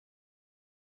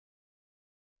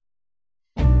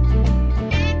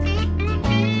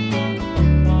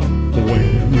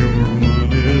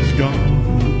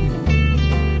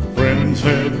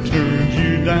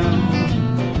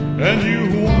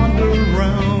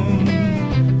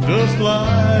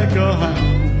like a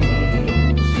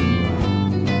hound.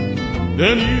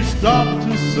 Then you stopped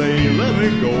to say, let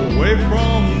me go away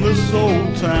from this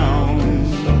old town.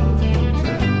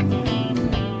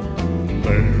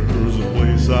 There's a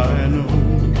place I know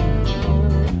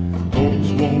folks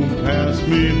won't pass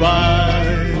me by.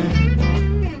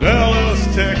 Dallas,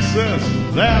 Texas,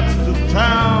 that's the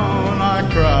town I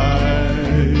cried.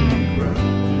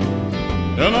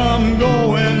 And I'm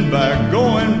going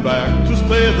back to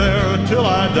stay there till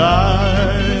I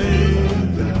die.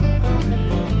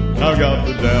 I've got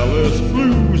the Dallas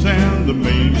blues and the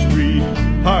Main Street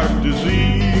heart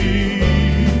disease.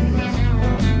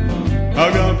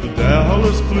 I've got the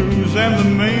Dallas blues and the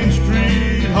Main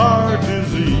Street heart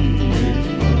disease.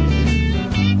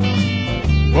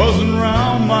 Buzzing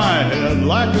round my head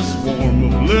like a swarm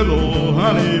of little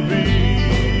honeybees.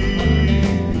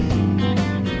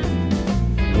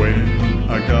 When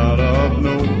I got up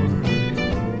north,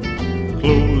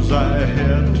 clothes I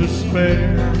had to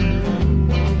spare,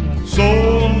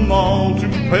 sold them all to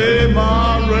pay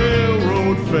my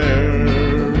railroad fare,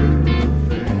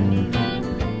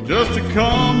 just to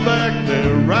come back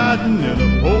there riding in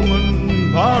a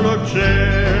Pullman parlor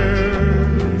chair.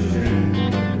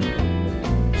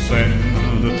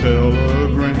 Send a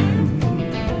telegram,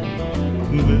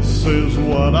 this is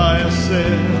what I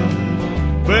said.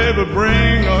 Baby,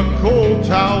 bring a cold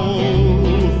towel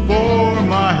for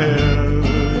my head.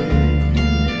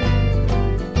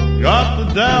 Got the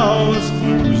Dallas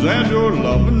blues and your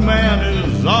loving man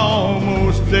is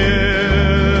almost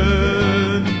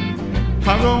dead.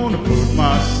 I'm gonna put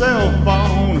myself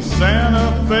on a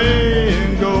Santa Fe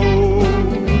and go.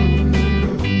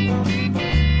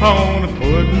 I wanna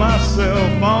put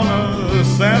myself on a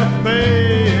Santa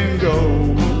Fe and go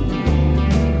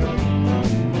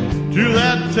to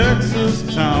that Texas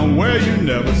town where you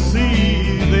never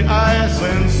see the ice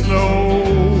and snow.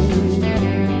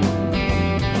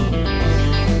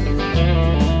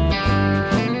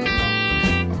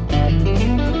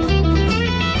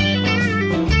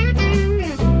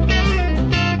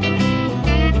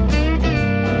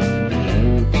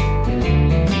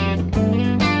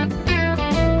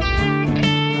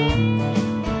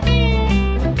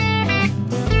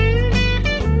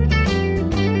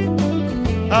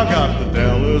 I've got the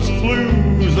Dallas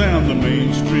blues and the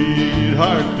Main Street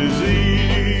heart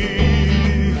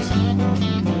disease.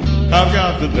 I've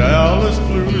got the Dallas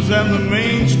blues and the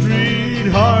Main Street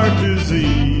heart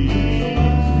disease.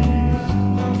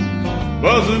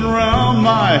 Buzzing around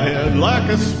my head like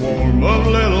a swarm of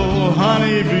little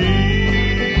honeybees.